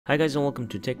Hi guys and welcome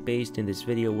to TechBased. In this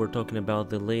video we're talking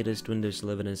about the latest Windows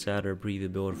 11 Insider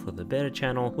preview build for the beta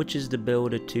channel, which is the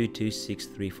build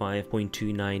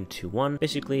 22635.2921.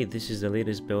 Basically this is the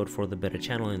latest build for the beta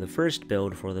channel and the first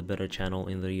build for the beta channel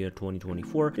in the year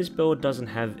 2024. This build doesn't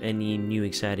have any new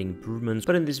exciting improvements,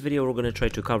 but in this video we're going to try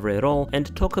to cover it all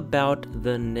and talk about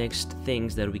the next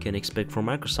things that we can expect from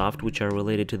Microsoft which are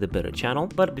related to the beta channel.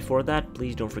 But before that,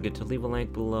 please don't forget to leave a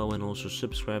like below and also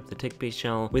subscribe to the TechBased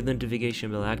channel with the notification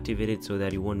bell activated so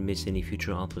that you won't miss any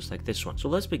future uploads like this one. So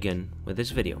let's begin with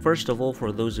this video. First of all,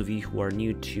 for those of you who are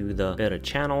new to the beta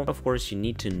channel, of course you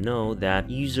need to know that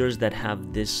users that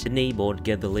have this enabled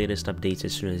get the latest updates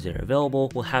as soon as they're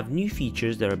available. Will have new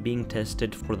features that are being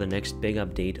tested for the next big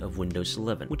update of Windows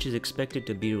 11, which is expected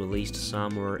to be released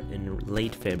somewhere in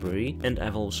late February, and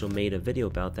I've also made a video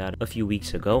about that a few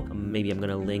weeks ago. Maybe I'm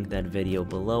gonna link that video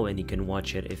below and you can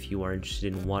watch it if you are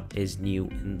interested in what is new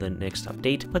in the next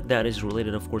update. But that is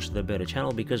related of course to the beta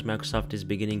channel because Microsoft is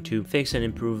beginning to fix and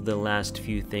improve the last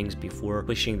few things before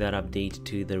pushing that update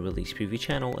to the release preview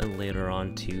channel and later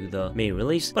on to the main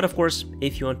release. But of course,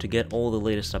 if you want to get all the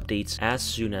latest updates as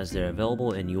soon as they're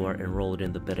available and you are enrolled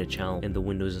in the beta channel in the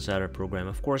Windows Insider program,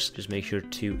 of course, just make sure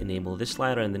to enable this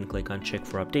slider and then click on check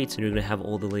for updates and you're going to have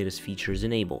all the latest features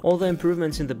enabled. All the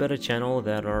improvements in the beta channel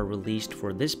that are released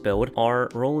for this build are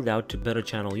rolled out to beta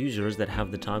channel users that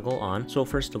have the toggle on. So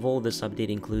first of all, this update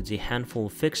includes a handful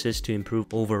of fixes to improve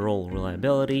overall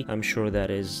reliability. I'm sure that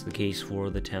is the case for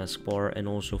the taskbar and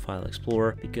also File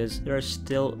Explorer because there are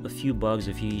still a few bugs,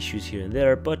 a few issues here and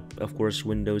there, but of course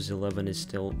Windows 11 is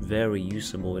still very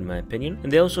usable in my opinion.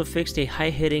 And they also fixed a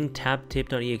high-hitting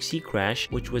tabtip.exe crash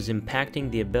which was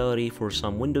impacting the ability for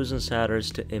some Windows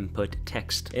insiders to input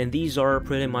text. And these are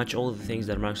pretty much all the things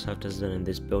that Microsoft has done in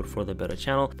this build for the beta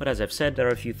channel. But as I've said, there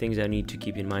are a few things I need to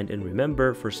keep in mind and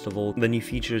remember. First of all, the new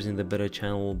features in the beta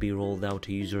channel will be rolled out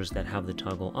to users that have the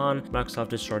toggle on.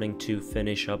 Microsoft is starting to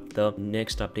finish up the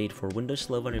next update for Windows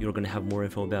 11. You're going to have more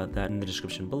info about that in the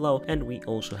description below. And we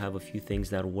also have a few things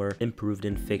that were improved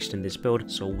and fixed in this build,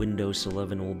 so Windows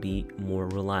 11 will be more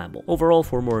reliable. Overall,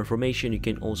 for more information, you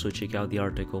can also check out the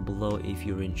article below if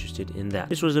you're interested in that.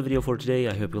 This was the video for today.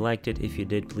 I hope you liked it. If you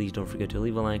did, please don't forget to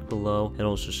leave a like below and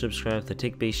also subscribe to the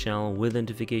TechBased channel with the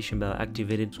notification bell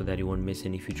activated so that you won't miss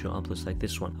any future uploads like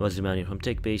this one. I was Emmanuel from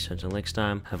TechBased. Until next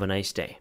time, have a nice day.